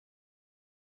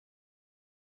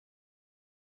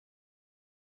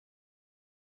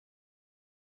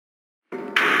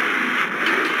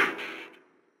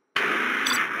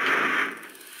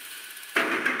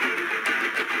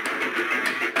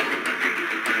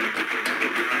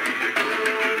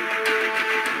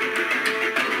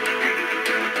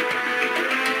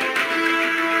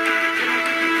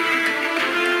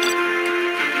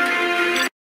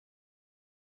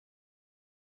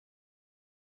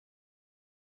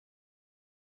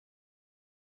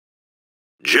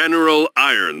General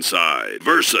Ironside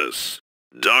versus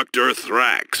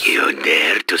Dr.Thrax. You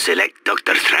dare to select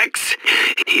Dr. Thrax?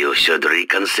 You should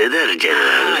reconsider,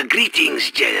 General.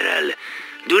 Greetings, General.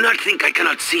 Do not think I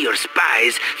cannot see your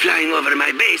spies flying over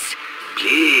my base.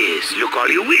 Please, look all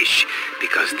you wish,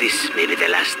 because this may be the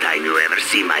last time you ever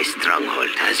see my stronghold.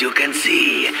 As you can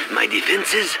see, my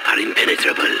defenses are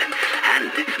impenetrable,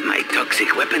 and my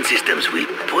toxic weapon systems will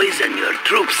poison your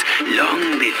troops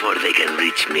long before they can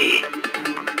reach me.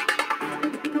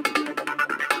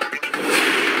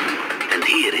 And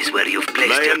here is where you've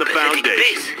placed your pathetic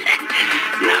base.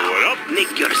 Now,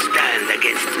 make your stand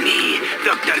against me,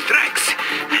 Dr. Thrax,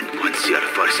 and once your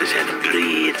forces have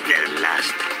breathed their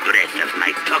last breath of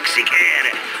my toxic air,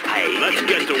 I can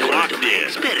get to locked in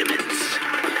experiments.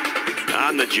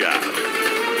 On the job.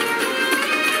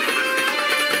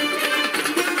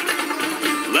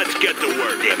 Let's get to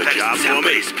work. Have a job for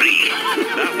me?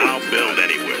 That I'll build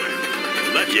anywhere.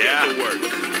 Let's get to work.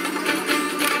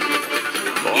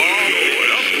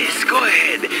 Yes, go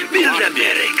ahead. Build a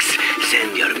barracks.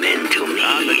 Send your men to me.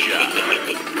 On the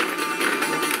job.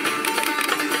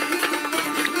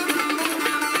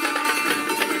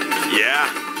 Yeah.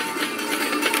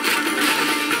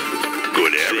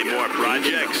 Good area. Any more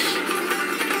projects?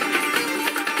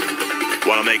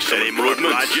 Want to make some more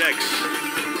projects?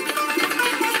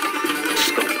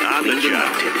 On the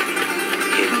job.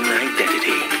 Hidden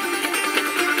identity.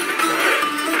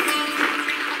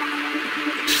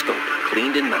 Scope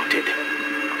cleaned and mounted.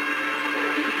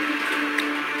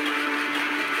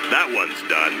 That one's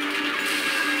done.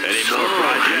 Any So, more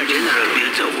projects? General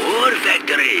builds a war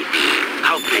factory.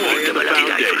 How predictable did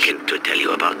I forget to tell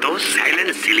you about those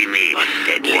silent, silly me?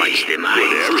 Watch them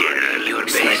eyes, General. Your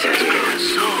base has grown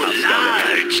so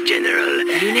large, General.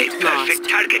 A perfect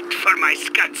target for my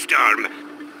Scud Storm.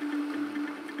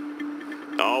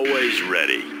 Always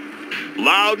ready.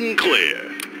 Loud and clear.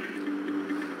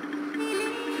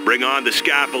 Bring on the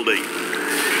scaffolding.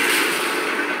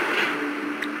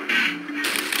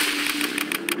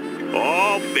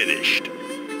 All finished.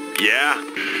 Yeah?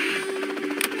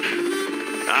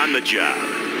 On the job.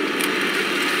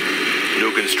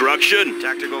 New construction.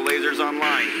 Tactical lasers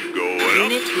online. Going up.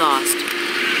 Unit lost.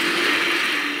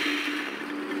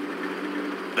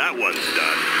 That one's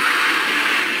done.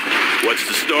 What's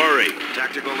the story?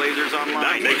 Tactical lasers I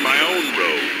online. make my own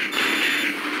road.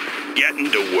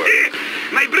 Getting to work.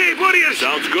 My brave warriors!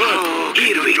 Sounds good. Oh,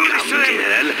 here we come,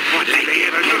 General. Like they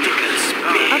ever critical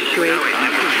spell. Upgrade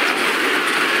complete.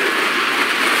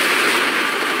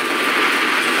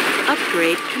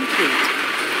 Upgrade complete.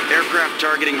 Aircraft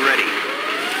targeting ready.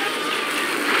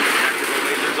 Tactical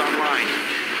lasers online.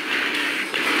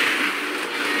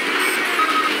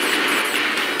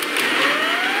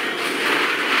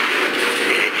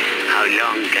 How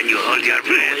long can you hold your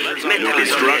breath? Mental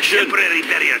is only a temporary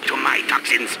barrier to my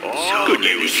toxins. Oh, so could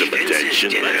use some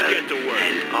attention. General, Let's get to work.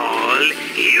 and all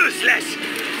useless.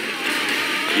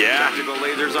 Yeah? Tactical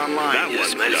lasers online. That You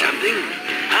one's smell done. something?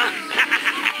 Huh?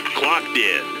 Clocked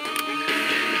in.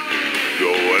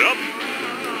 Going up.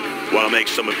 Want to make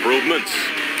some improvements?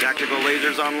 Tactical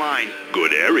lasers online.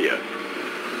 Good area.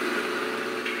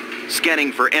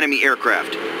 Scanning for enemy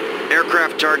aircraft.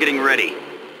 Aircraft targeting ready.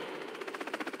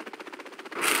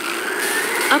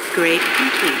 Upgrade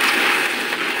complete.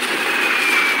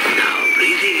 Now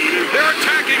breathe in. They're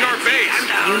attacking our base.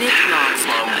 And out. Unit lost.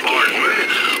 Again.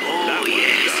 Oh,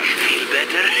 yes. Feel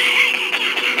better?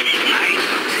 My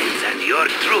toxins and your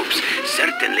troops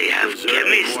certainly have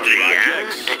chemistry, huh?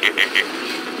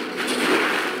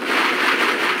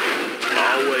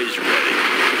 Always ready.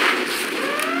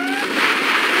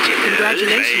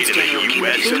 Congratulations, Made in the General. US Keep of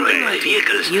A. Destroying my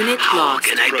vehicles. Unit How lost.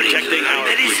 can I bring you Protecting your our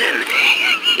medicine?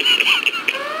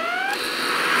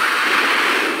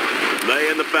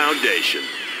 Laying the foundation.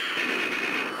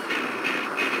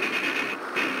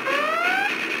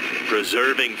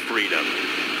 Preserving freedom.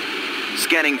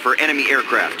 Scanning for enemy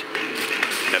aircraft.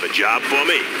 Have a job for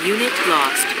me? Unit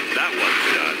lost. That one's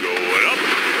done. Going up.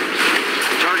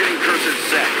 Targeting cursor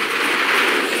set.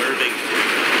 Preserving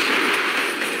freedom.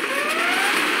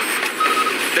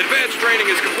 Advanced training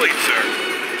is complete, sir.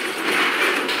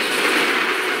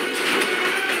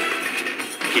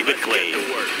 Keep it clean. Get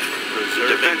to work.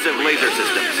 Preserving Defensive laser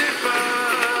systems.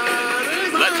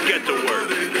 Let's get to work.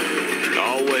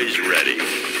 Always ready.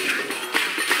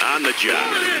 On the job.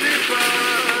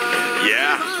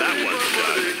 Yeah, that one's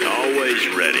done. Always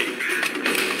ready.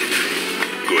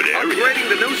 Good area. Upgrading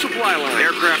the new supply line.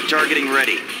 Aircraft targeting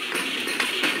ready.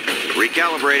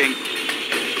 Recalibrating.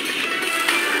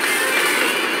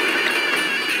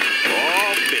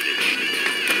 All finished.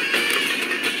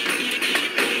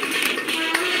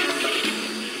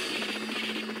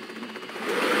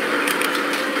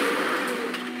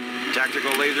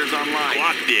 lasers online.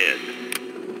 Locked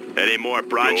in. Any more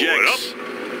projects?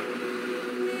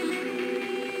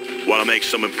 Want to make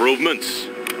some improvements?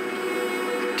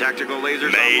 Tactical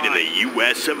lasers Made in online. the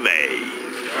U.S. of A.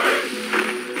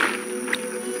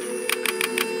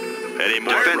 Any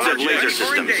more Defensive projects? laser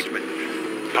systems.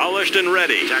 Polished and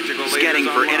ready. Tactical lasers Scanning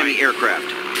for online. enemy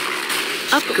aircraft.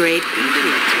 Upgrade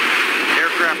complete.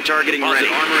 Aircraft targeting ready.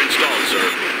 Armor installed, sir.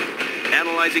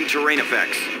 Analyzing terrain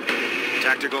effects.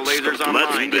 Tactical lasers Let's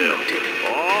online. build.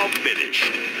 All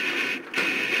finished.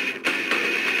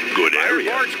 Good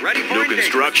area. Ready for New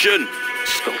construction.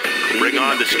 Bring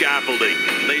on the scaffolding.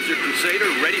 Laser Crusader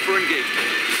ready for engagement.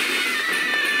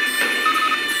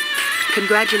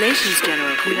 Congratulations,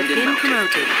 General. You have been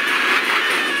promoted.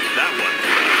 That one.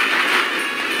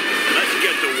 Let's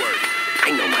get to work. I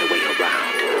know my way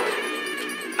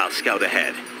around. I'll scout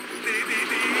ahead.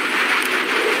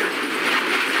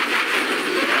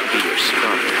 Be your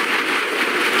scrubber.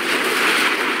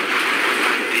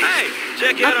 Hey,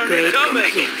 check out our Upgrade new building.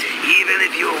 complete. Even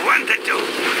if you wanted to.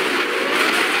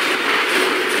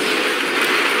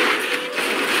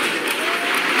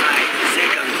 My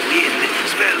second wind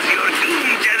spells your doom,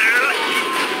 General.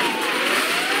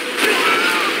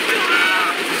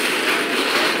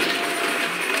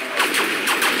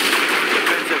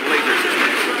 Defensive laser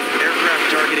systems. Aircraft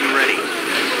targeting ready.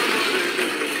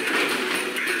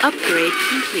 Upgrade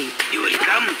complete. You will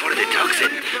come for the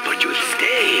toxin, but you will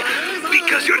stay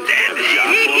because you're dead.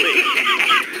 Job for me.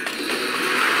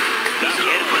 Be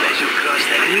careful as you cross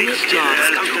that Unit bridge, General.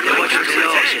 lost. The water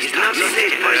flow is not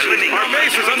safe for swimming. Our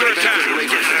base is under attack. So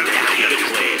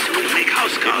we'll make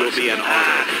house calls. will be an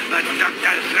honor. But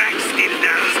Dr.Thrax still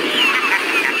does.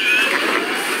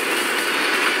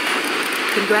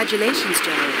 Congratulations,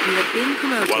 General. You have been Want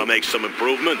to promoted. make some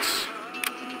improvements?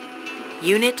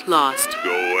 Unit lost.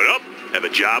 Going up. Have a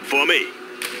job for me.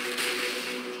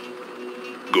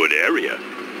 Good area.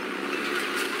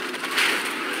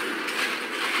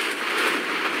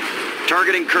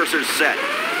 Targeting cursors set.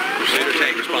 Crusader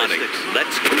tank responding.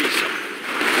 Let's grease them.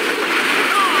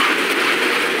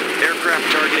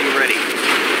 Aircraft targeting ready.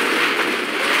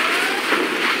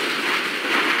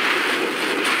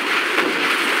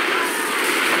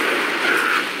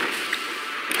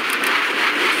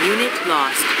 Unit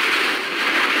lost.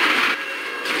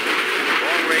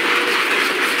 Long range ballistics.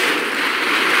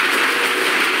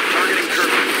 Targeting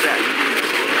cursors set.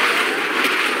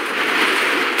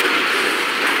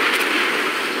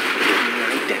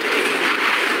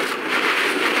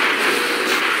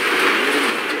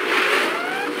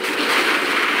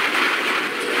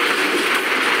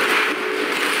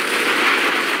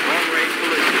 Long range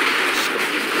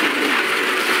ballistics.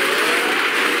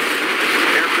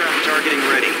 Aircraft targeting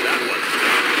ready.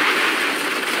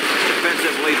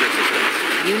 Defensive laser systems.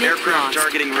 Unit Aircraft lost.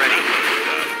 targeting ready.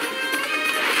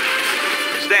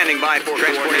 Standing by for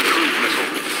transporting cruise missile.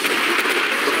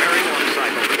 Preparing launch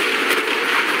cycle.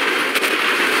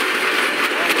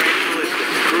 Long range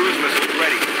ballistics. Cruise missile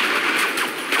ready.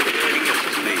 Calculating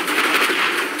missile speed.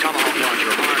 Tomahawk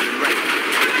launcher armed and ready.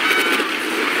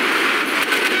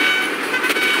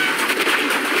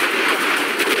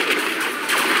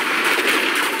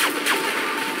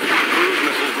 Cruise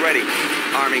missiles ready.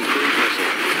 Arming cruise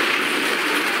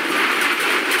missile.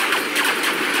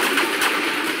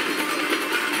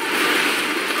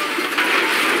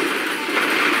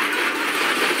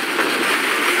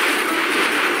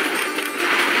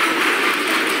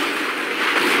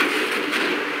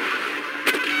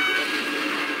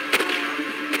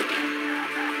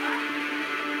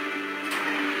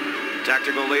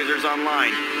 Tactical lasers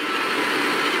online.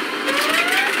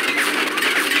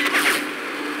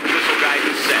 Missile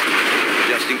guidance set.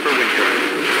 Adjusting for wind current.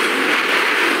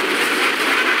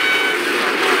 Lasers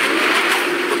online.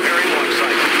 Preparing launch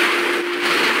cycle.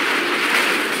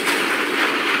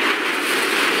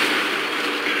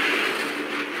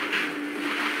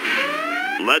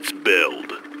 Let's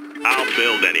build. I'll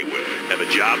build anywhere. Have a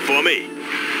job for me.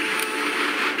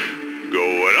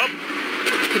 Going up.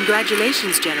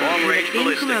 Congratulations, General. Long You range have been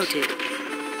ballistics. promoted.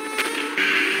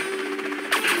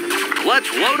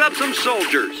 Let's load up some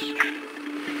soldiers.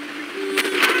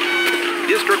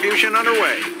 Distribution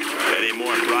underway. Any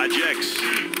more projects?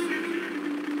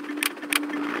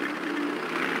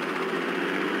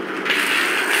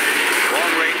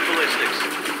 Long range ballistics.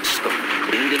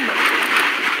 Cleaned and mounted.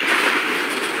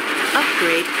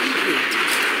 Upgrade complete.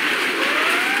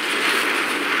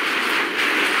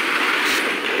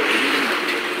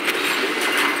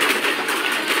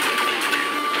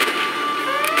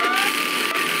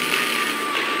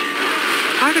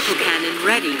 Particle cannon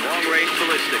ready. Long range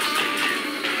ballistics.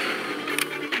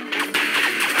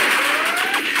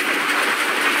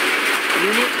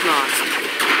 Unit lost.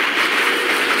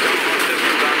 Tomahawk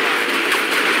systems online.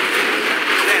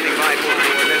 Standing by for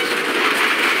coordinates.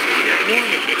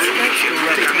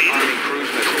 Ready. Arming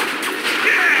cruise missiles.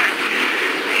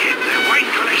 The white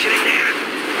collection in there.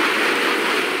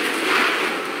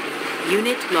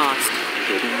 Unit lost.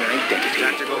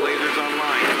 Tactical lasers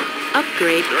online.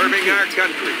 Upgrade Serving our complete.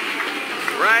 country.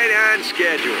 Right on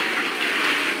schedule.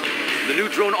 The new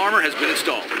drone armor has been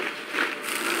installed.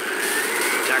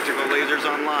 Tactical lasers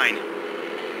online.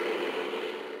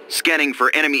 Scanning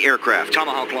for enemy aircraft.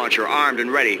 Tomahawk launcher armed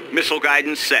and ready. Missile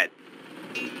guidance set.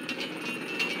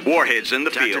 Warheads in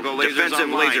the field. Defensive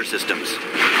laser systems.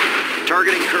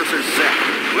 Targeting cursors set.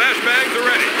 Flashbangs are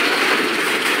ready.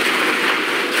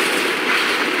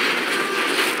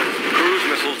 Cruise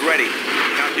missiles ready.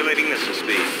 Calculating missile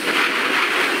speed.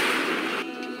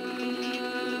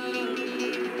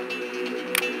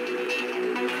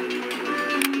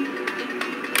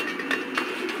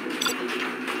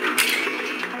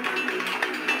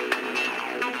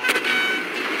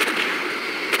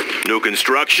 New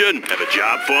construction? Have a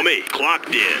job for me?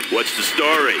 Clocked in. What's the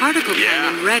story? Particle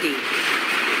cannon ready.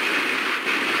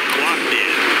 Clocked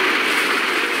in.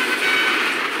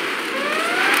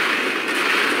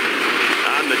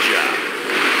 On the job.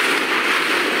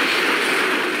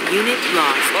 Unit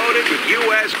lost. Loaded with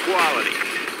U.S. quality.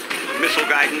 Missile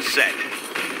guidance set.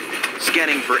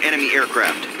 Scanning for enemy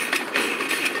aircraft.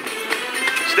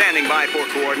 Standing by for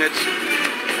coordinates.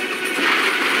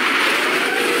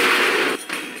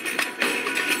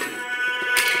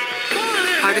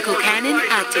 Particle cannon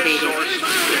activated. Away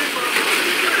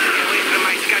from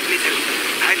my Scud missiles.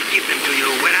 I'll give them to you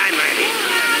when I'm ready.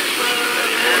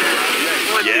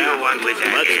 What do Yeah, you want with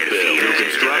that let's airfield? build. New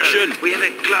construction? We have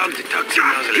a clogged toxin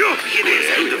nozzle. It is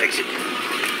how to fix it.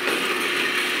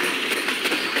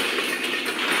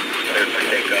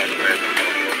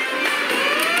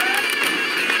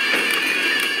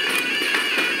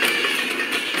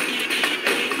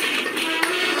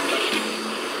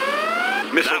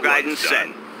 Missile guidance set.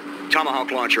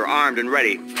 Tomahawk launcher armed and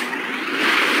ready.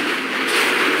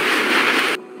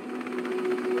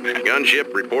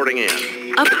 Gunship reporting in.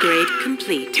 Upgrade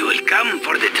complete. You will come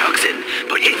for the toxin,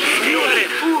 but you are a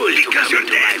fool because you're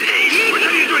dead. What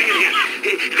are you doing in here?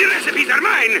 The recipes are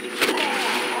mine.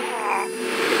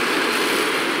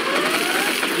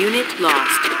 Unit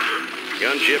lost.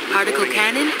 Gunship Particle reporting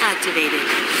cannon activated.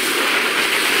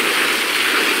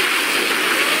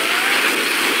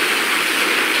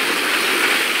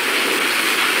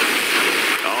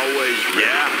 Always ready.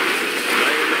 Yeah.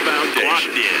 Laying the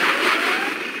foundation. Clocked in.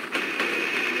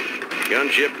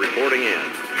 Gunship reporting in.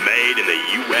 Made in the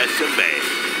U.S. of A.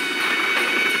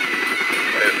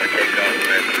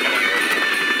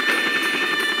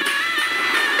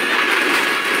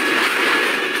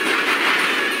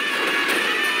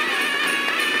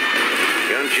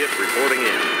 Gunship reporting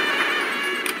in.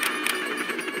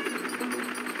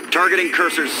 Targeting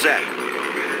cursors set.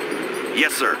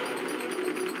 Yes, sir.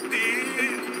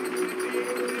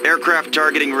 Aircraft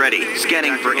targeting ready.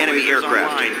 Scanning for enemy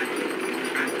aircraft.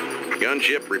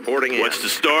 Gunship reporting in. What's the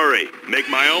story? Make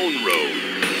my own road.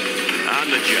 On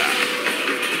the job.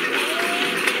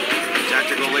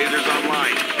 Tactical lasers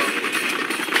online.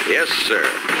 Yes, sir.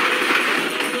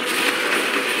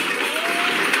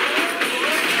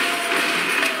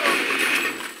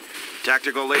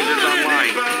 Tactical lasers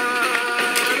online.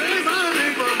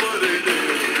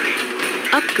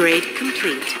 Upgrade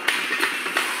complete.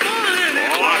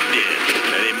 Clocked in.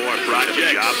 Any more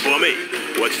projects? Job for me.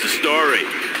 What's the story?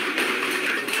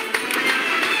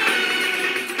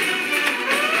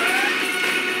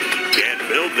 Can't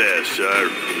build this, sir.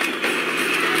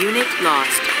 Unit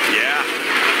lost. Yeah.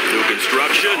 New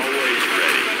construction? Always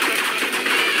ready.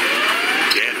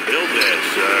 Can't build this,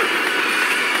 sir.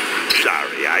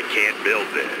 Sorry, I can't build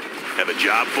this. Have a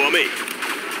job for me?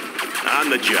 On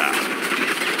the job.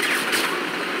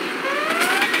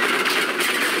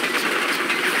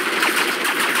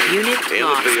 Unit In the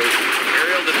lost. field.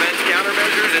 Aerial defense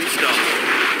countermeasures installed.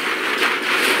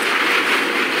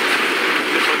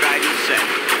 Missile guidance set.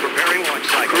 Preparing launch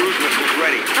cycle. Cruise missiles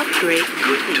ready. Upgrade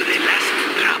Good to complete. the last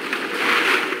drop.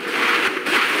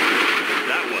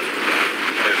 That wasn't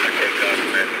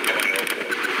bad.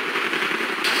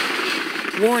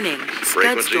 Warning. Scud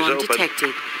Frequencies storm open.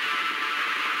 detected.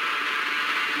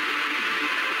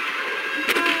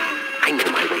 I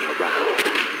know my way around.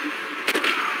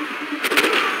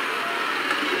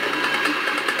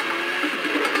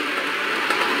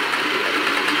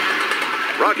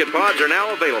 Rocket pods are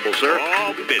now available, sir.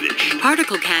 All finished.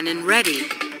 Particle cannon ready.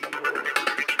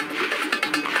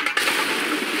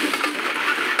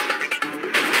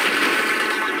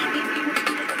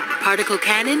 Particle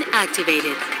cannon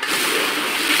activated.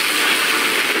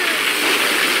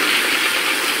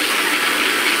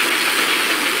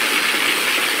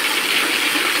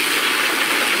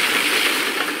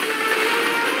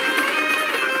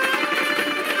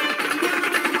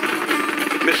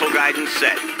 Missile guidance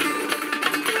set.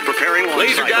 Preparing launch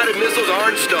cycle. Laser-guided missiles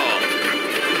are installed.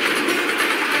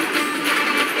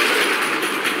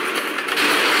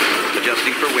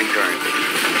 Adjusting for wind current.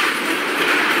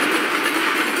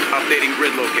 Updating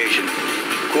grid location.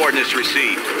 Coordinates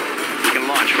received. We can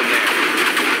launch from there.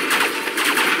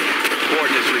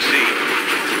 Coordinates received.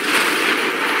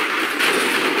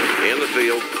 In the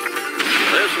field.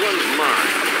 This one's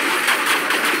mine.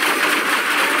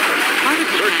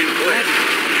 Particle Searching cannon clear. ready.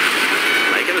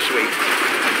 Making a sweep.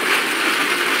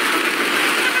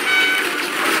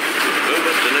 Move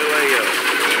up to new AO.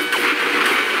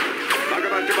 Talk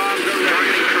about your bombs over there.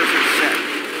 Targeting cursor set.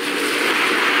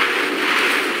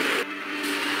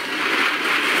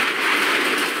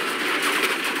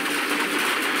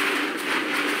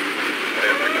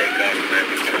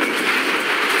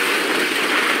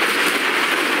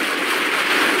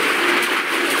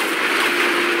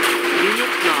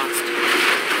 Unit lost.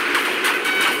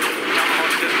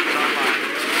 Tomahawk systems online.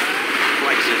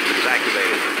 Flight systems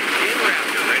activated.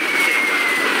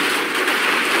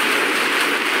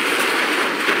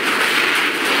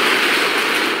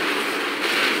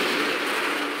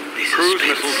 Cruise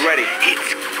missiles ready.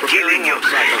 It's Preparing killing you. launch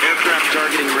cycle. Aircraft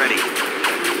targeting ready.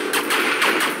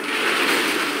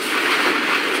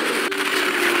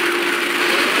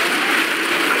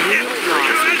 Unit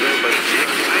lost.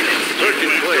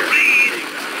 Searching clear.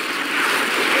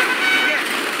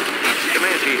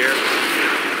 Comanche here.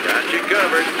 Got you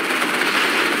covered.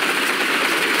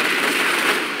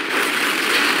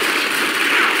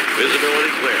 Visibility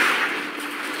clear.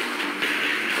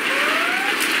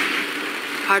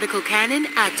 Particle cannon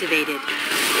activated.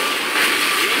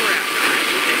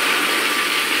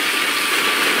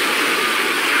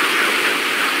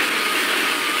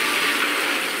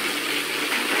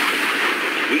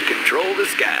 We control the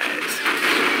skies.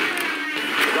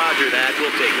 Roger that.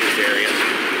 We'll take this area.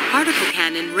 Particle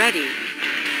cannon ready.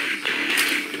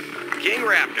 King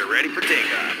Raptor ready for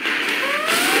takeoff.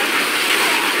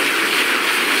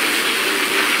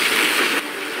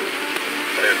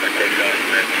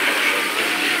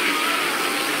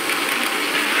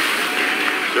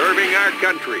 Serving our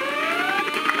country.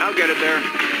 I'll get it there.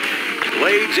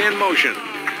 Blades in motion.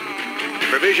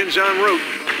 Provisions en route.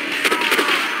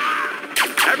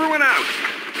 Everyone out.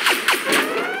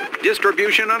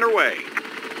 Distribution underway.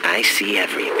 I see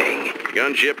everything.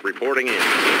 Gunship reporting in.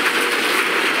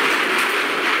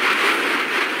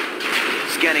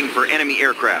 Scanning for enemy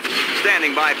aircraft.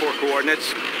 Standing by for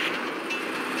coordinates.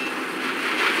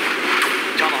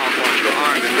 Tomahawk launcher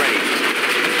armed and ready.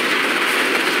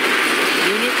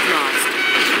 Unit lost.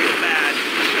 Real bad.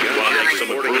 Want to make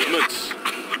some improvements?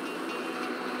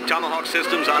 Tomahawk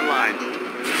systems online.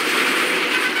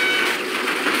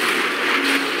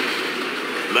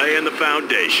 Laying the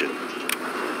foundation.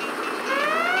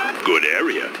 Good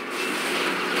area.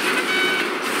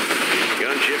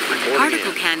 Gunship reporting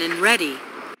Particle in. cannon ready.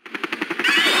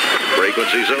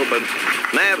 Frequencies open.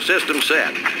 Nav system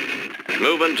set.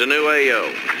 Moving to new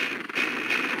AO.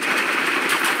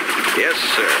 Yes,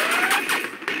 sir.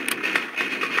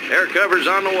 Air cover's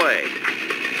on the way.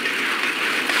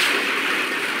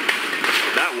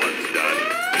 That one's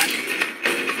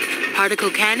done. Particle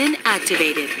cannon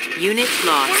activated. Unit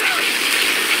lost.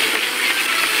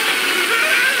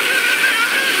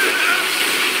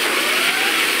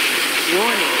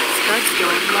 Warning, Scud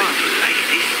storm launched. Like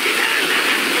this,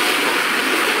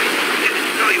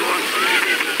 no, you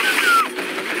won't.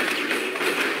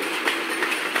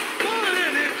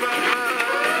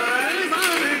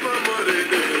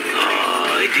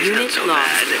 Oh, it is Unit not so lost.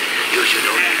 bad. You should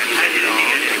only have had it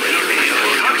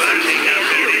on.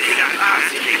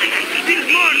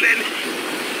 More than...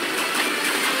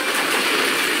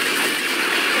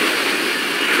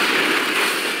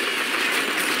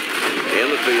 In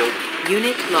the field.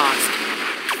 Unit lost.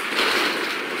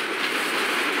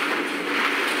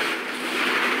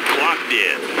 Clocked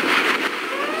in.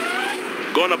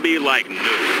 Gonna be like new.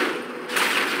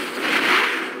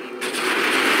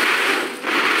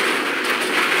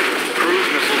 Cruise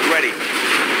missiles ready.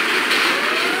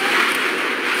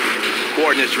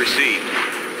 Coordinates received.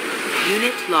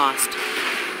 Unit lost.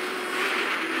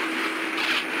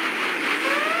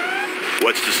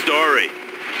 What's the story?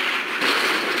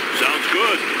 Sounds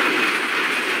good.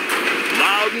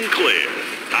 Loud and clear.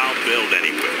 I'll build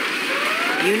anywhere.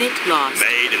 Unit lost.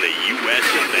 Made in the U.S.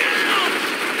 of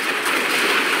A.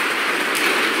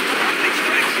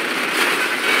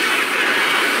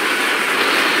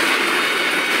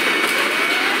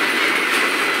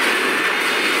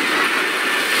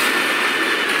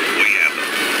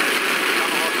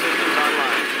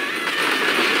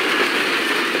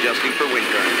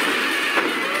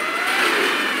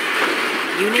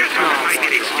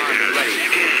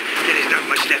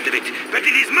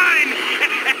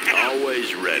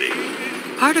 Always ready.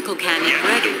 Particle cannon Get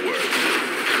ready. to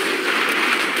work.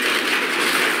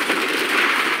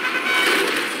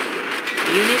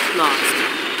 Unit lost.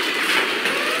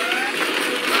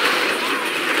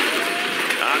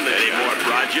 On there. Any more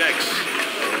projects?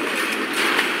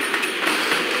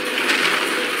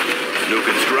 New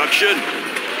construction?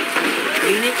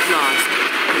 Unit lost.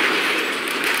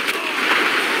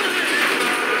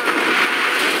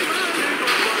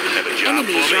 Have a job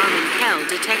Enemy for me? Jarman Kell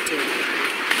detected.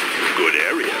 Good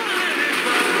area.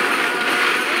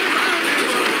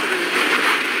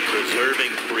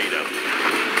 Preserving freedom.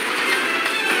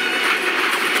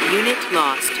 Unit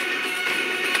lost.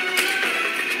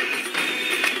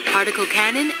 Particle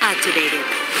cannon activated.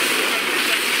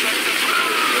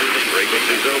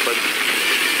 Frequencies open.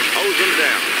 Hose them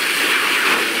down.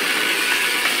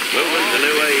 Moving to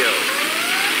new AO.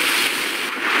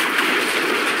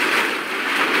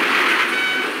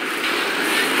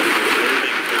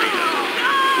 Preserving freedom.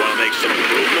 Want to make some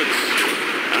improvements?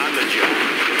 On the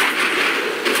job.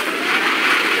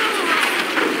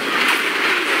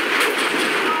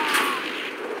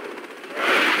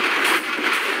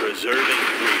 Preserving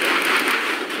freedom.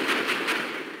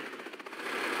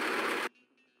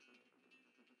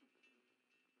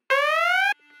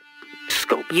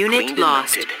 Scope Unit cleaned and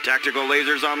lost. mounted. Tactical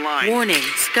lasers online. Warning,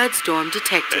 Scud storm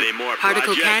detected. Any more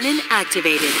Particle projects? cannon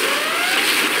activated.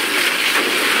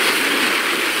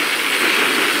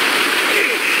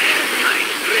 My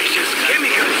precious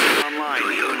chemicals. Online. Do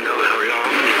you know how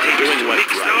long it takes Doing to what's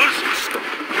mix right. those?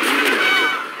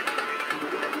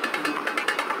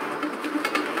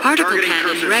 Particle Targeting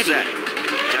cannon cursor ready. set.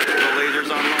 Tactical lasers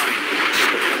online.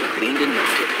 Cleaned and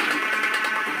mounted.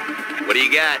 What do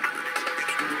you got?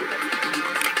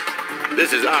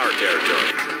 This is our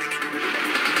territory.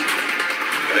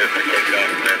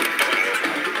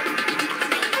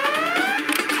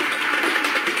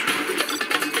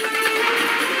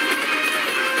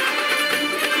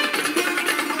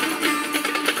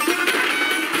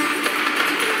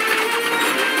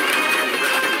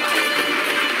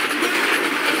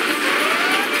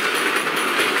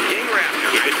 King Raptor.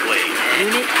 Keep it clean.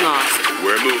 Unit lost.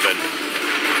 We're moving.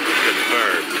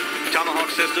 Confirmed. Tomahawk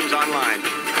systems online.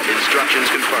 Instructions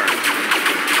confirmed.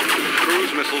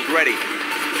 Cruise missiles ready.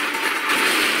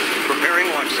 Preparing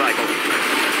launch cycle.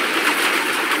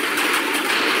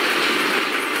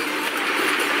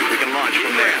 We can launch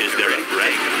from there. Is there a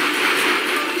break?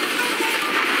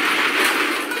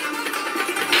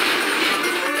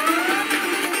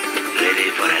 Ready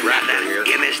for Raptor here. another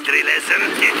chemistry lesson?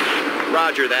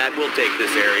 Roger that. We'll take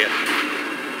this area.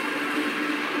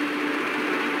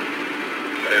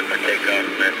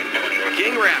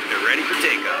 King Raptor ready for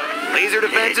takeoff. Laser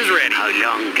defense is ready. How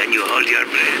long can you hold your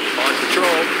breath? On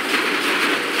patrol.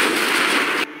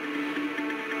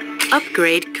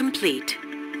 Upgrade complete.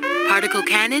 Particle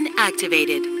cannon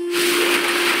activated.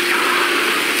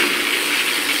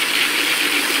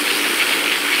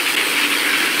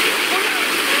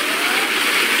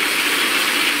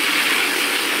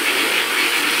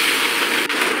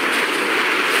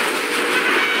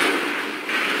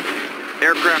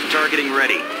 Aircraft targeting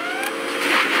ready.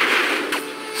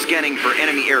 Scanning for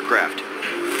enemy aircraft.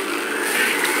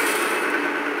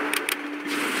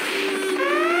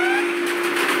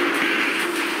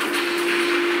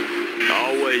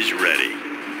 Always ready.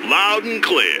 Loud and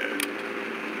clear.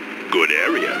 Good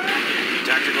area.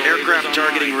 Tactical aircraft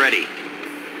targeting ready.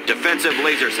 Defensive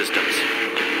laser systems.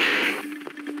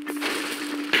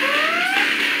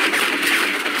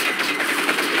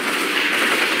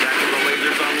 Tactical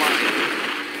lasers online.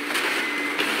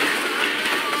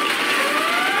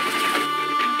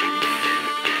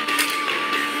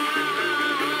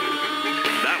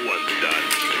 That one's done.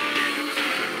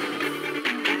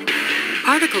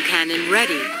 Particle cannon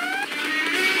ready.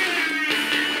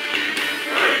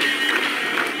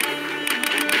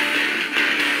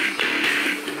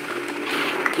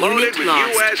 Loaded Unit with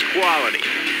lost. U.S. quality.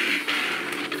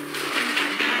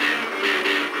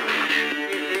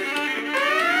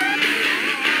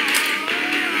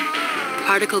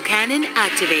 Particle cannon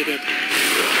activated. Colonel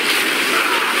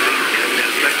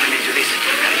Burton into this.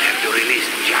 I'll have to release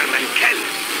Jarman Kell.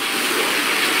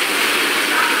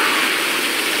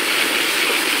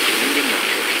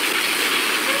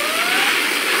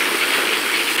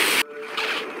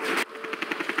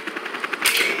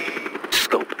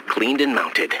 Scope cleaned and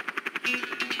mounted.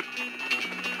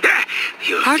 Ah,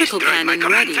 you Particle destroyed my cannon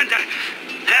command ready. center.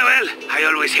 Ah, well, I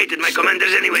always hated my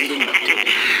commanders anyway.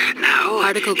 Now,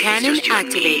 Particle it's cannon just you and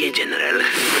me, activated. General.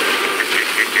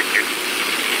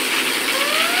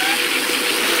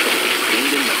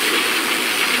 Cleaned and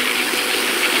mounted.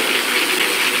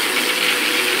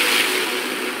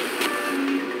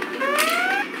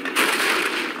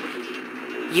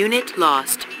 Unit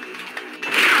lost.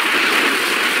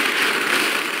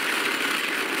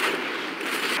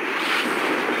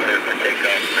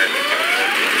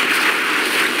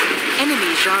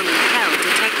 Enemy Jarman Hell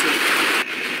detected.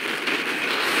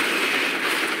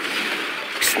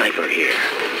 Sniper here.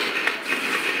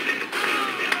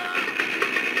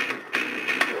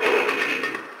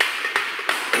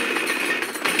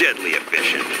 Deadly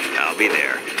efficient. I'll be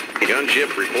there.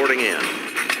 Gunship reporting in.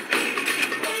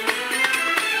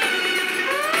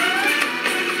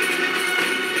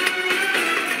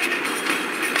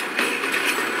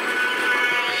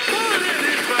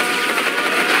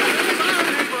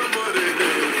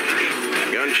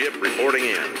 Gunship reporting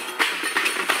in.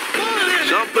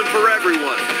 Something for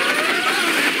everyone.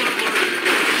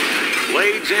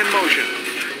 Blades in motion.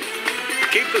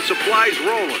 Keep the supplies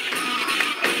rolling.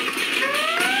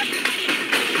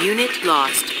 Unit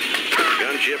lost.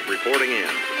 Gunship reporting in.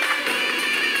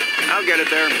 I'll get it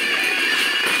there.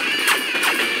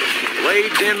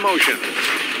 Blades in motion.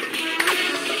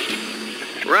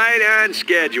 Right on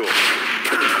schedule.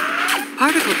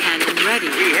 Particle cannon ready.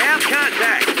 We have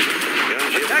contact.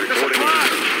 Gunship Protect the reporting supply.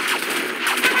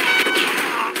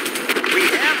 We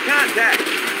have contact.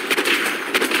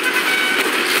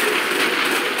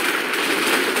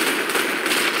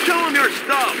 Show them your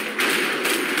stuff.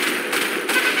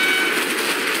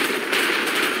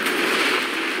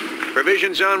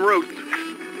 Provisions en route.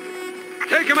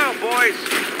 Take them out, boys.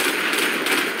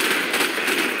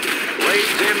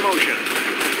 Blades in motion.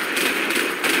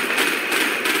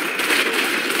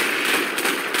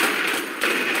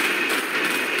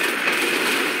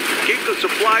 Keep the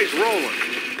supplies rolling.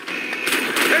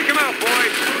 Take them out,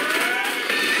 boys.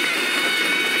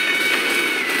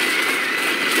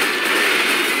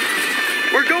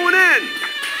 We're going in.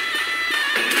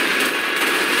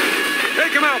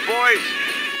 Take them out, boys.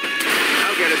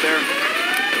 I'll get it there.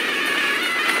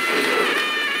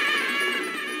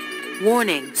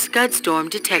 Warning, Scud storm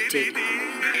detected.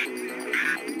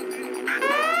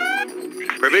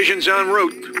 Provisions en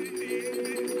route.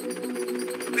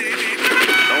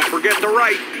 Don't forget the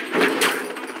right.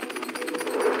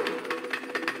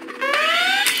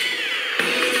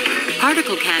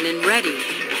 Particle cannon ready.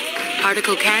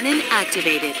 Particle cannon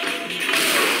activated.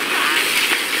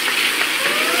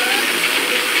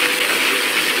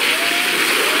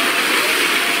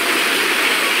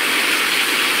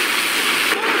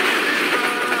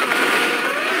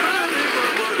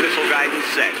 Missile guidance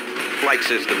set. Flight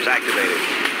systems activated.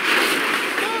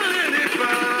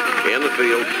 In the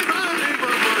field.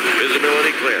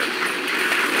 Visibility clear.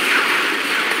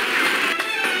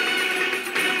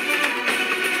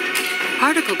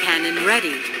 Particle cannon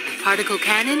ready. Particle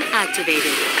cannon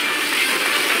activated.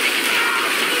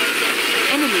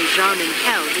 Enemy Jarman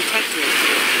Hell detected.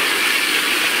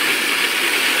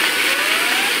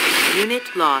 Unit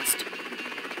lost.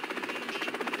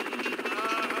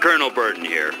 Colonel Burton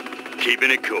here.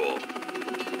 Keeping it cool.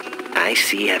 I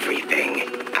see everything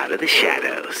out of the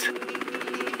shadows.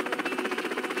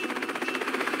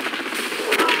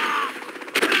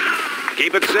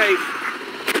 Keep it safe.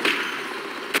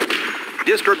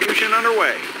 Distribution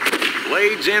underway.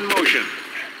 Blades in motion.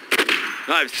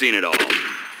 I've seen it all.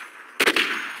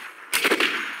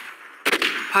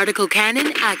 Particle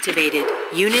cannon activated.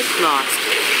 Unit lost.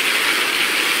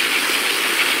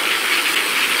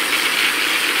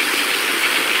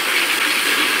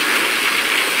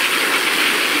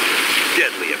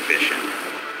 Deadly efficient.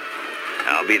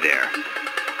 I'll be there.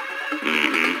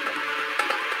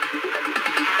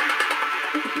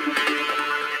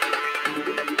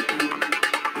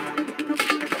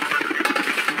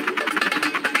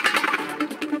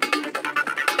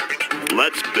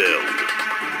 Let's build.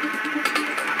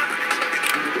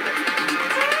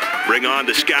 Bring on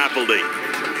the scaffolding.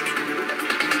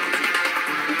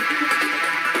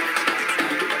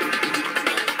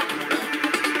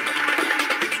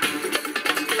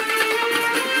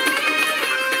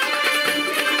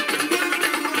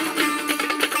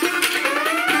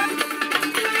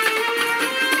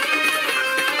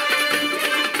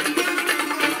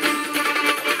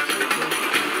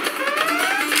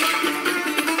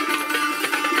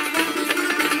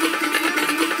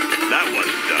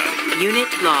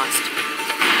 Unit lost.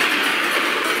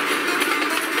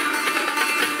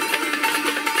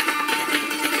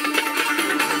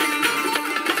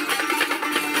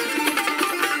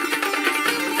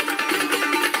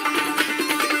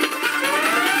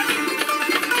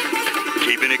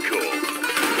 Keeping it cool.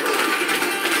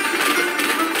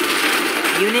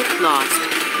 Unit lost.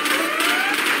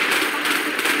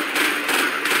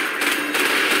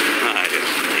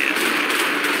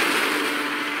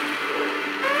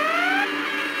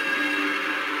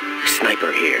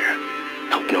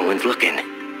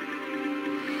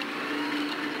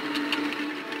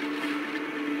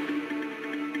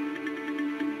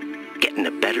 Getting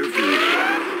a better view.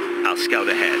 I'll scout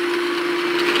ahead.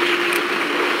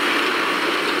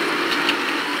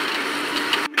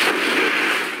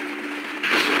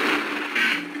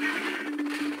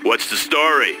 What's the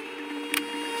story?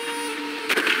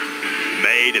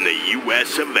 Made in the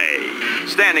U.S. of A.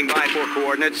 Standing by for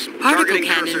coordinates. Particle Targeting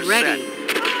cannon cursor ready.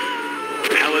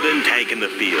 set. Paladin tank in the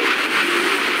field.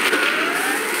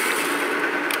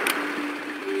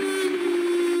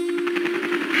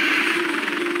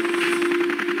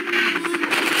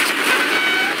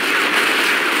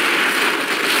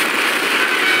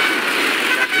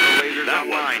 Tactical lasers That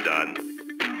online. one's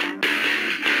done.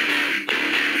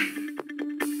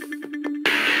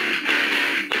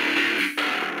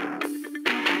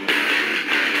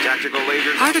 Tactical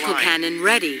lasers Particle online. cannon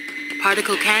ready.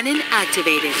 Particle cannon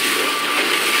activated.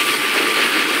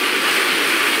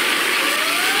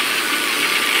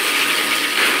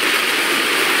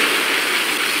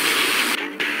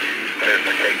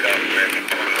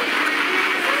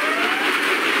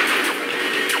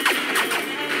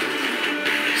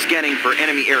 Scanning for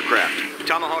enemy aircraft.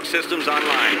 Tomahawk systems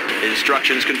online.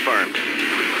 Instructions confirmed.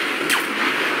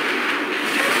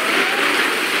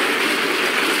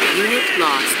 Unit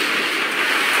lost.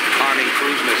 Arming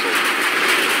cruise missiles.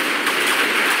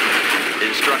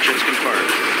 Instructions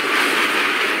confirmed.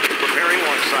 Preparing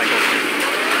launch cycle.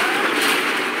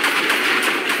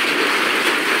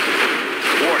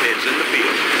 Warheads in the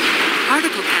field.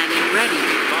 Particle cannon ready.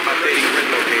 Updating grid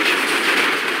location.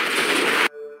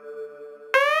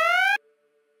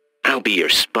 I'll be your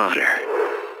spotter.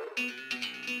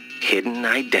 Hidden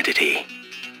identity.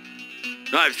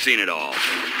 I've seen it all.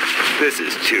 This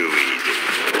is too easy.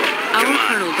 Our Come on.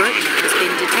 Colonel Burton has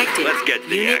been detected. Let's get to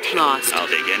the Unit action. lost. I'll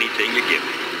take anything you give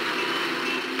me.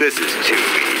 This is too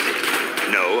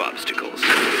easy. No obstacles.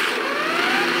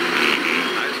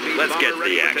 Let's get to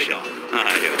the action.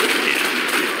 I understand.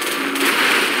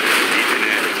 Keep an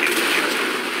attitude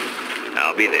adjustment.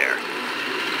 I'll be there.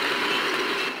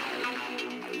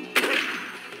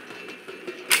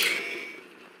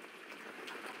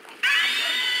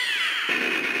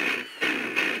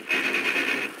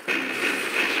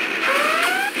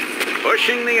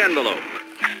 Pushing the envelope.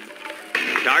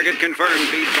 Target confirmed.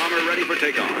 Beat bomber ready for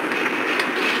takeoff.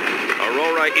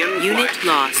 Aurora in Unit flight.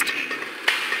 lost.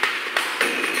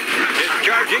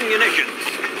 Discharging munitions.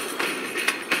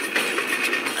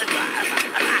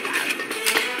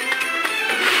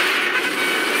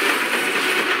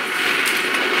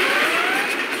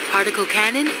 Particle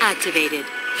cannon activated.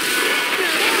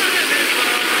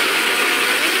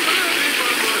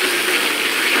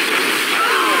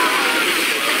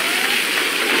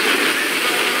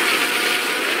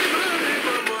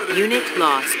 Unit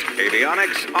lost.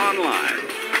 Avionics online.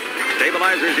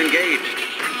 Stabilizers engaged.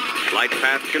 Flight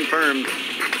path confirmed.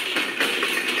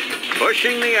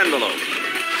 Pushing the envelope.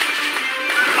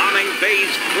 Bombing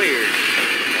phase cleared.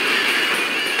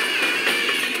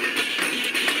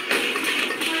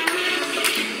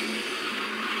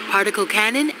 Particle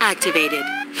cannon activated.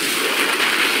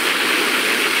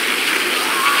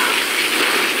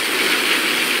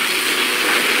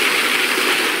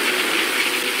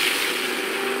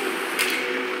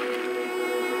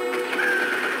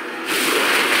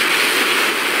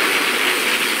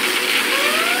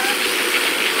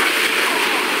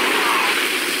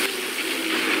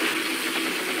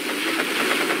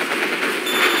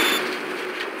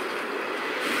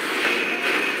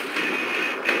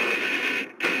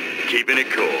 Keeping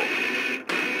it cool.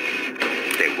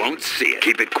 They won't see it.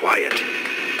 Keep it quiet.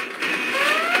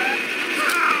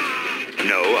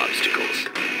 No obstacles.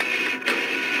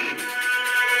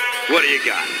 What do you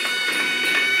got?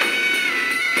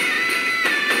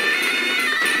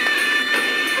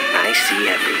 I see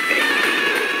everything.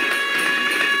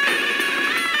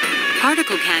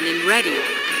 Particle cannon ready.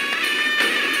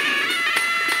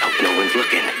 Hope no one's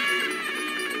looking.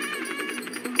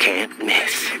 Can't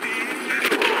miss.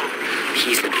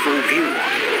 He's in full view.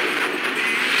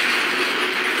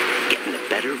 Getting a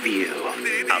better view.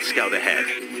 I'll scout ahead.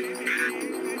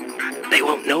 They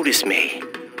won't notice me.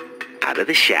 Out of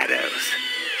the shadows.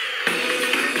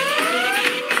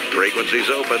 Frequency's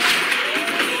open.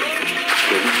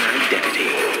 Hidden identity.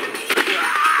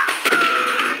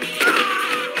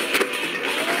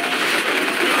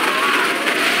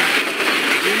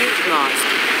 Unit lost.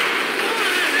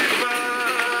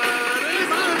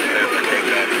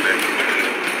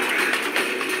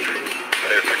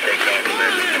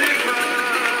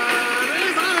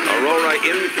 Aurora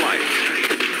in flight.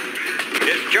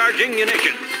 Discharging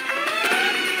munitions.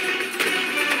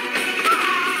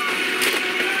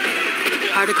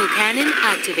 Particle cannon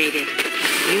activated.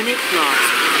 Unit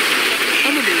lost.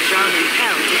 Enemy Ramen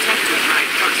Hell detected. My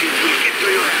toxins will get to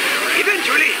you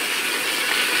eventually.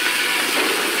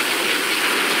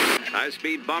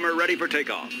 High-speed bomber ready for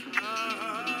takeoff.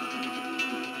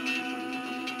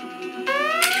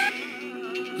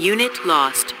 Unit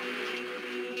lost.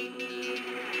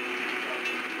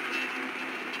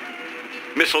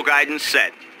 Missile guidance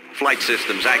set. Flight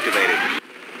systems activated.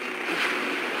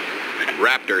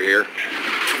 Raptor here.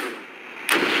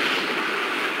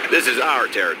 This is our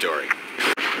territory.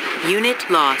 Unit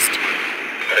lost.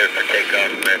 Clear for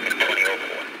takeoff, American 2004.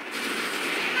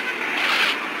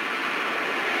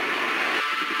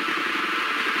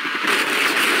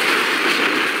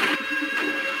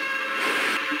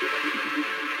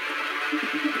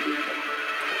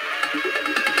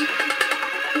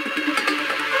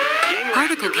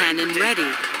 Particle cannon ready.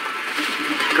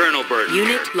 Colonel Burton.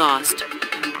 Unit lost.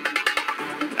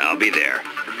 I'll be there.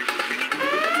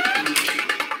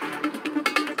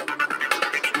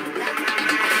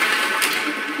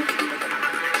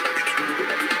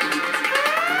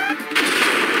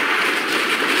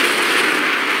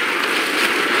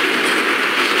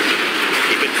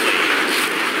 Keep it clean.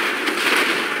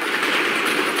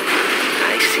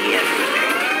 I see everything.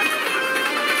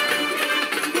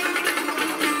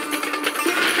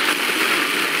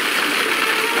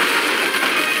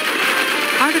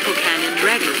 Particle cannon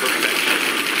ready.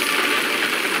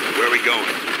 Where are we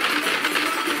going?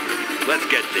 Let's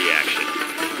get the action.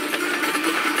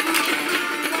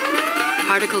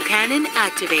 Particle cannon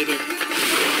activated.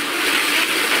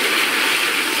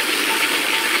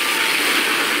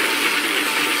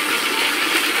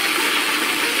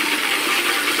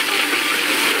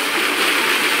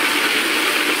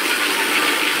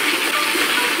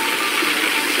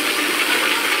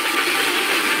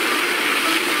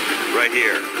 Right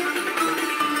here.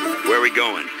 Where are we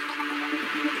going?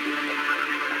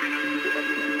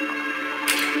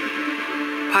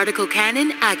 Particle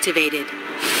cannon activated.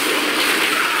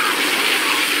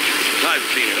 I've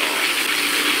seen it all.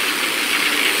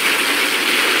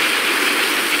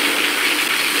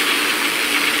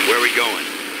 Where are we going?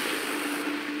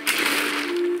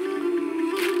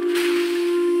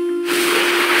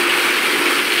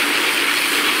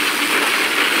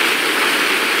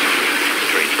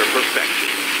 Train for perfection.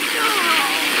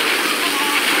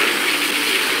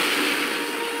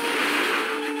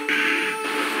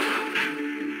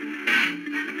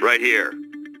 Right here.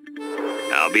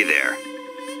 I'll be there.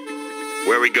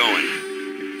 Where are we going?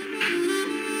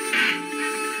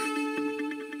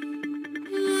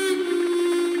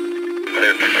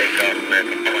 Clear for takeoff,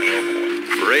 American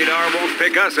 2004. Radar won't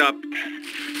pick us up.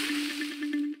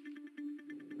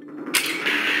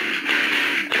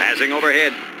 Passing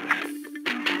overhead.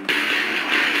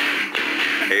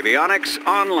 Avionics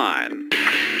online.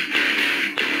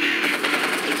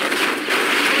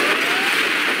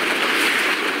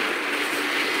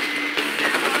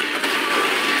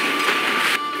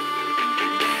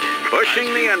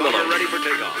 Pushing the envelope. Ready for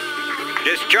takeoff.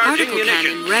 Discharging Particle munitions.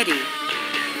 cannon ready.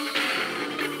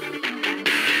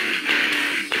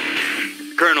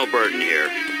 Colonel Burton here.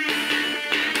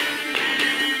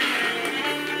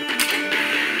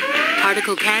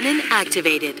 Particle cannon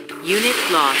activated. Unit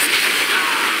lost.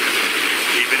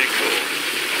 Keeping it cool.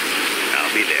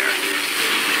 I'll be there.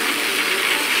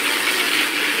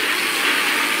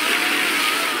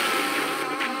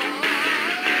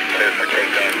 Clear for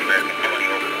takeoff, American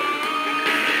 2004.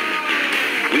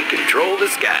 We control the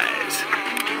skies.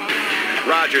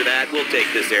 Roger that. We'll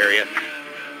take this area.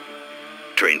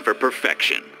 Train for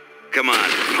perfection. Come on,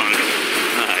 punk.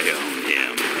 I own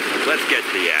him. Let's get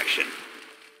to the action.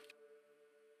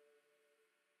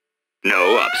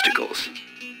 No obstacles.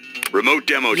 Remote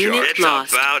demo Unit charge. It's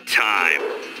lost. about time.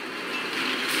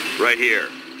 Right here.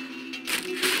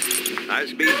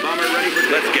 High-speed bomber ready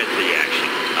for Let's get to the action.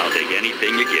 I'll take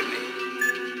anything you give me.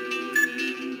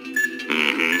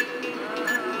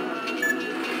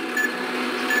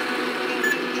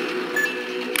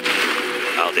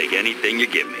 I'll take anything you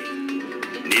give me.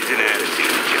 Needs an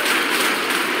attitude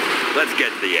adjustment. Let's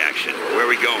get to the action. Where are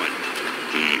we going?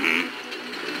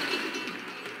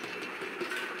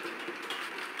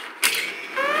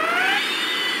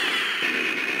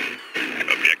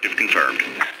 Objective confirmed.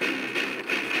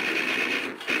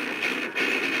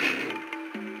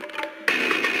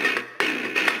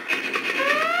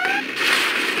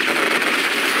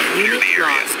 Unit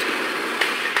lost.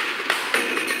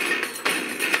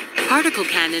 Particle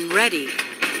cannon ready.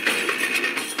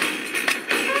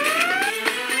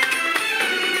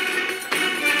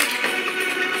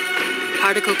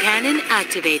 Particle cannon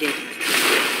activated.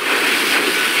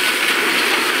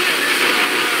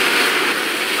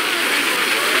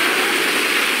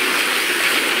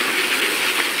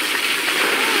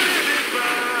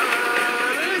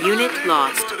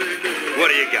 lost.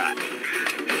 What do you got?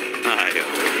 I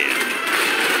own him.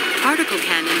 Particle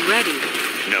cannon ready.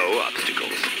 No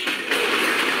obstacles.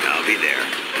 I'll be there.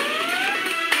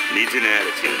 Needs an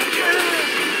attitude.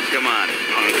 Come on,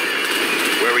 punk.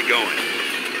 Where are we going?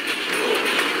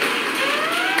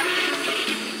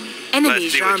 Enemy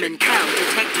Let's see what you Jarman Cal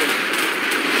detected.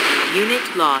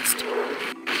 Unit lost.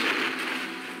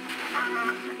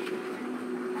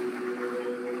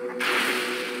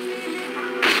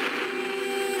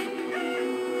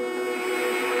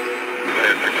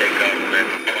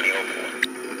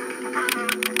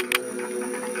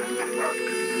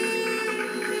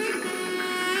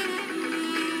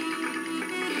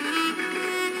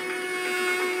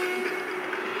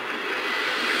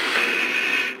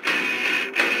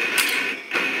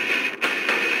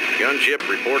 Gunship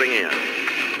reporting in.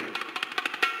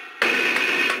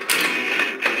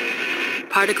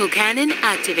 Particle cannon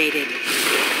activated.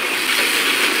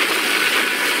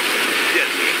 Get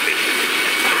the efficient.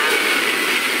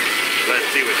 Let's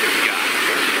see what you've got.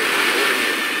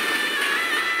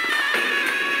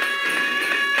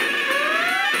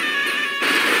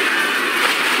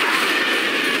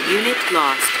 Unit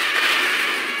lost.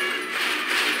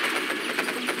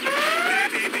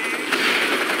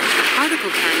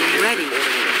 Particle cannon ready.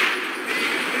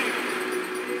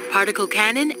 Particle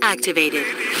cannon activated.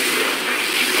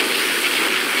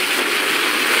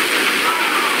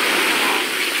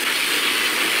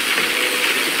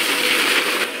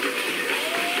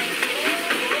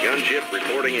 Gunship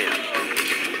reporting in.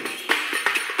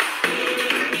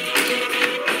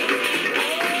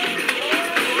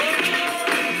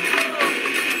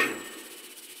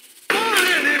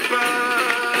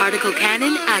 Particle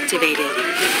cannon activated.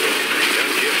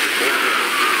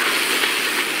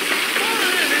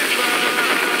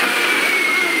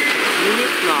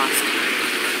 Unit lost.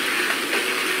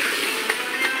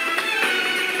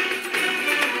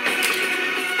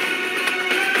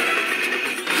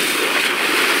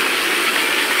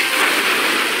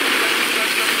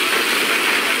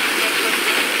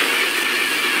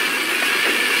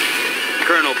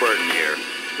 Colonel Burton here.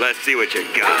 Let's see what you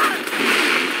got.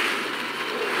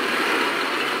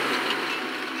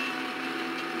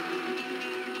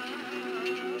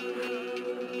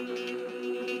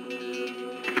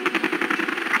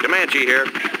 Comanche here.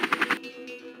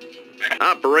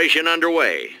 Operation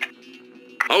underway.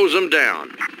 Hose them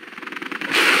down.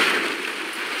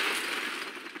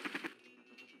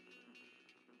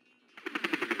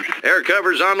 Air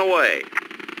cover's on the way.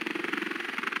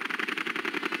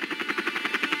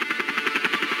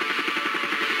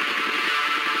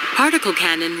 Particle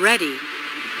cannon ready.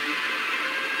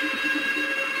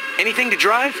 Anything to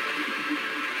drive?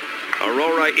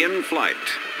 Aurora in flight.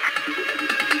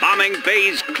 Bombing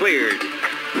bays cleared.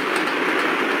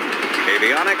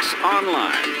 Avionics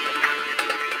online.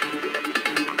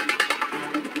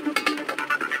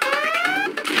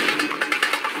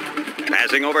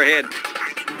 Passing overhead.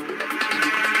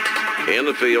 In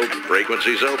the field,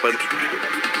 frequencies open.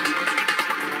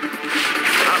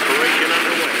 Operation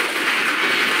underway.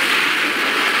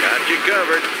 Got you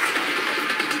covered.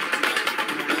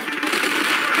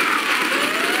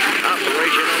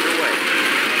 Operation underway.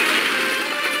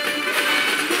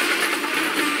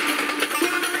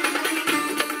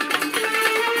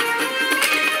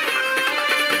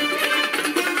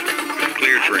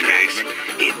 Cleared for engage.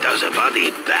 It does a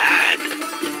body bad.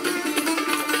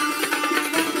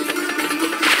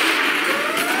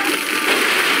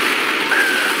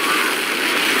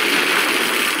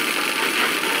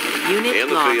 Unit In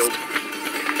the lost. field.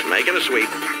 Making a sweep.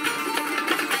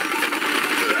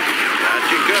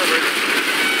 Got you covered.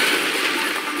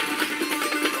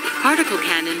 Particle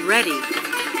cannon ready.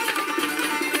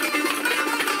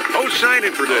 Oh,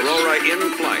 signing for this. Aurora in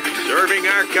flight. Serving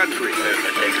our country.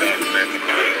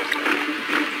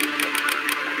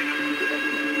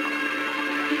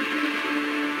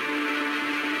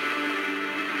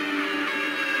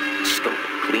 Scope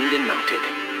cleaned and mounted.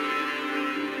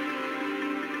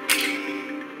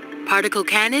 Particle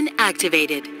cannon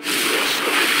activated.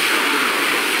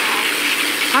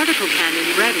 Particle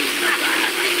cannon ready.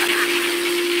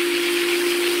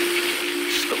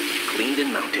 Scope cleaned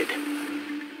and mounted.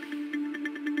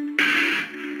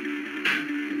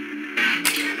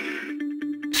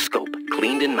 Scope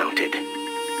cleaned and mounted.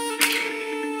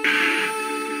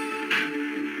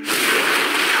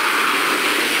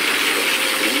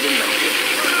 Cleaned and mounted.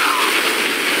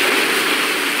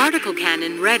 Particle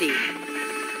cannon ready.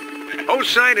 Oh,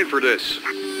 signing for this.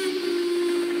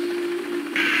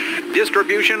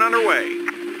 Distribution underway.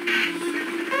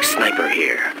 Sniper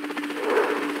here.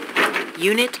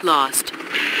 Unit lost.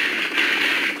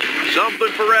 Something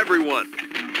for everyone.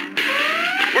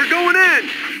 We're going in!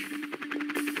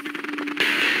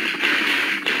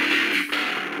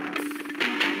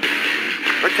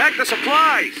 Protect the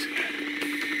supplies!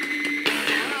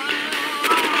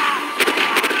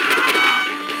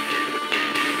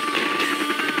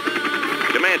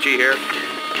 Comanche here.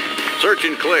 Search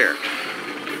and clear.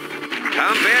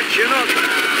 Combat Chinook.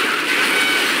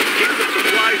 Keep the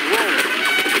supplies rolling.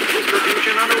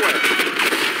 Distribution underway.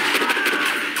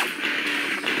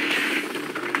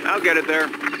 I'll get it there.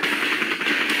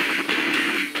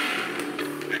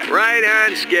 Right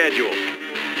on schedule.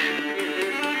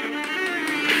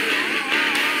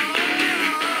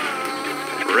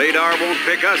 Radar won't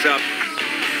pick us up.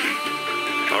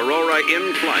 Aurora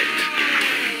in flight.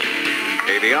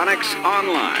 Avionics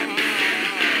online.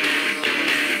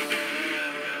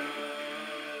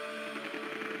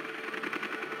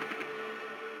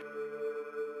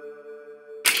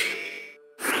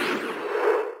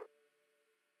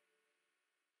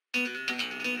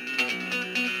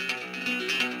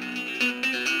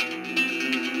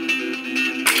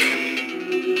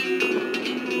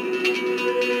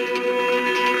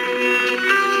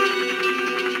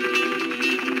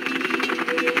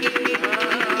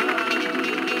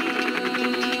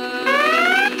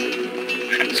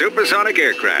 Supersonic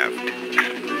aircraft.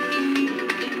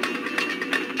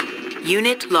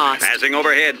 Unit lost. Passing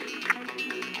overhead.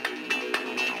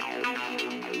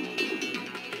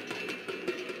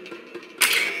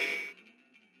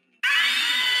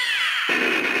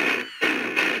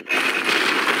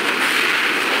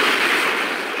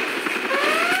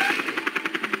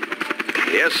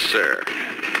 Yes, sir.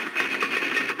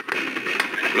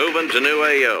 Moving to new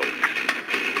AO.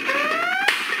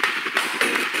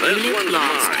 This Unit one's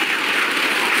lost. mine.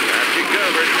 Got you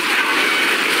covered.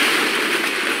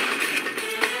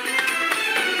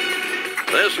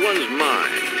 This one's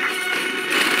mine.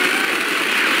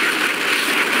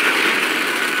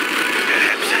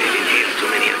 Perhaps I've inhaled too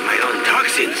many of my own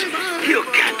toxins. You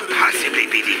can't possibly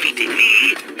be defeating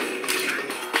me.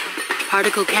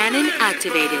 Particle cannon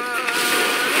activated.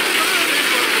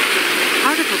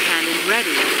 Particle cannon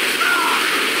ready.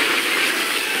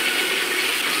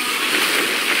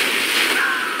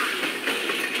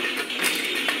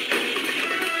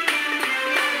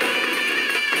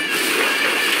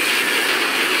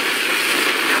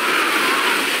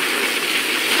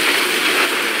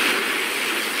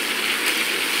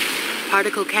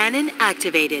 Particle cannon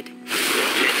activated. Let me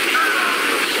prolong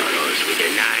your sorrows with a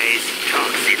nice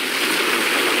toxin.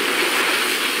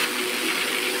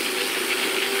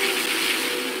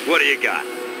 What do you got?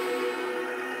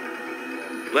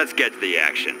 Let's get to the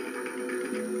action.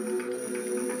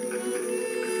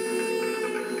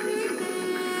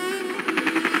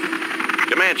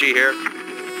 Comanche here.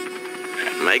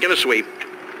 Making a sweep.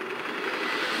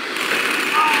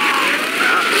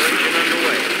 Operation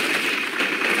underway.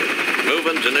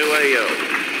 Moving to new AO.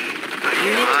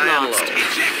 Unit High and lost. low.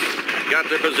 Got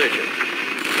their position.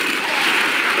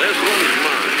 This one's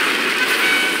mine.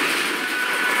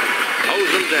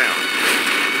 Hose them down.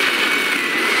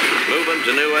 Moving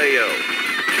to new AO.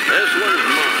 This one's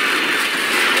mine.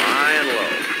 High and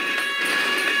low.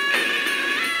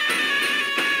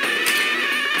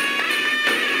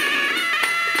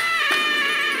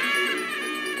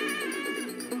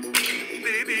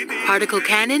 Particle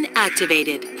cannon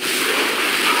activated.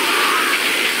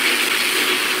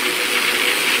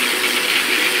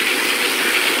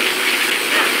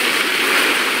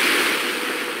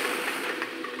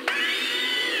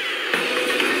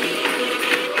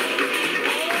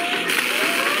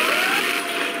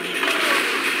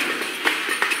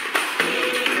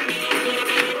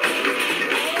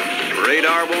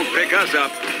 Radar won't pick us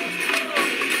up.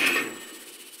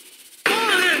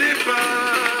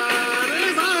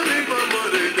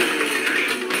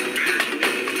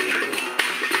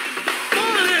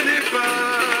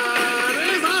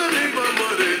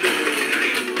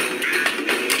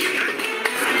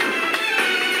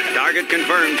 Target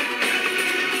confirmed.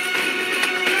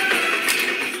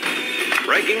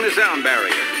 Breaking the sound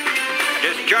barrier.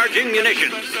 Discharging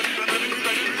munitions.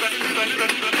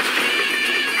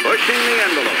 Pushing the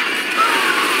envelope.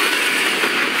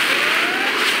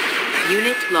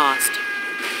 Unit lost.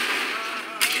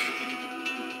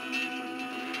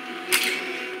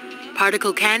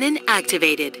 Particle cannon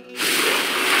activated.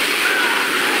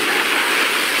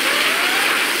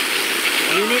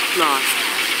 Unit lost.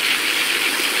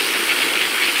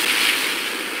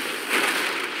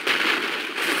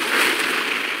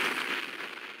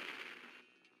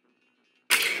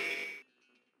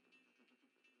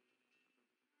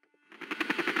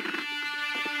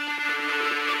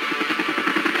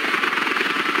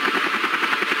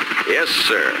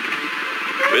 sir.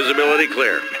 Visibility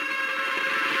clear.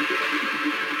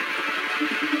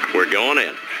 We're going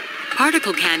in.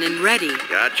 Particle cannon ready.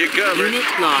 Got you covered. Unit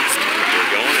lost.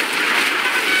 We're going in.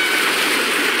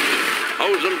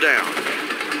 Hose them down.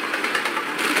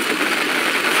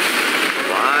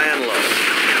 Flying low.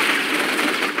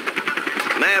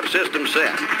 Nav system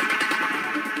set.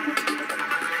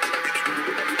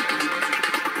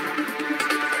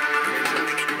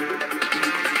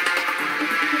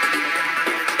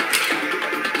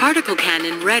 Particle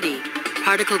cannon ready.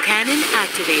 Particle cannon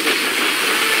activated.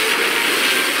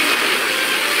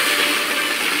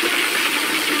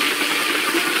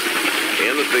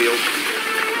 In the field.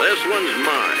 This one's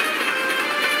mine.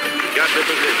 Got the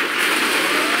position.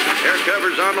 Air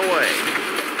cover's on the way.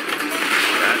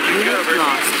 Got you Unit covered.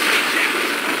 lost.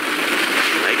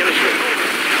 Making a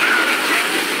switch.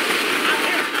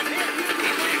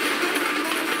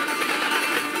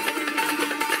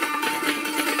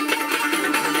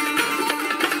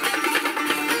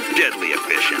 Deadly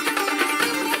efficient.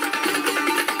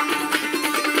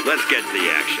 Let's get to the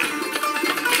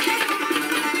action.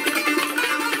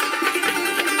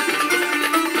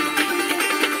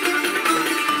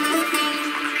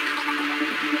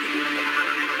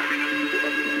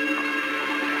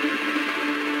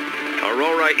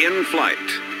 Aurora in flight.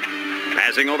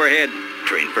 Passing overhead.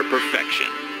 Train for perfection.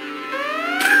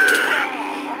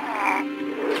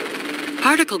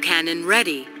 Particle cannon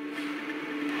ready.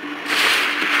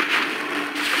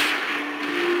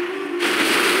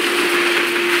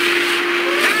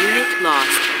 Unit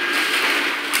lost.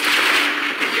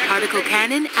 Particle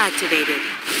cannon activated.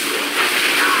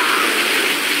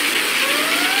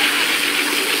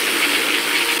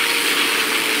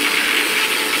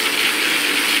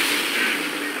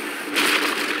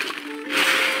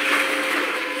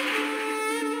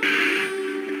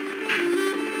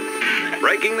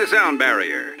 Breaking the sound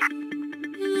barrier.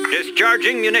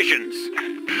 Discharging munitions.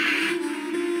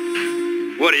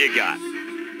 What do you got?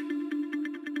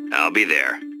 I'll be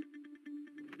there.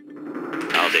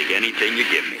 I'll take anything you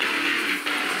give me.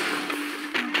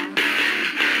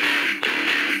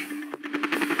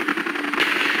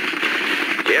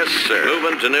 Yes, sir.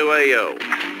 Moving to new AO.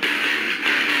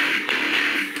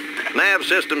 Nav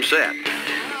system set.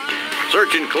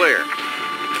 Search and clear.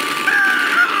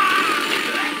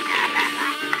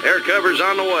 Air cover's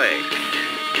on the way.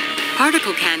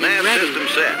 Particle cannon Nav ready. system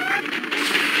set.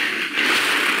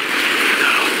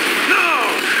 No!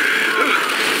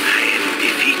 I am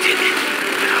defeated.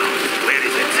 Now, where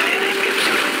is that cyanide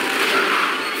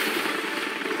capsule?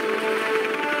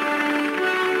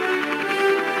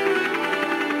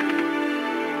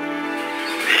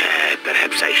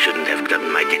 Perhaps I shouldn't have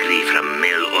gotten my degree from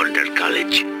mail order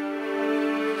college.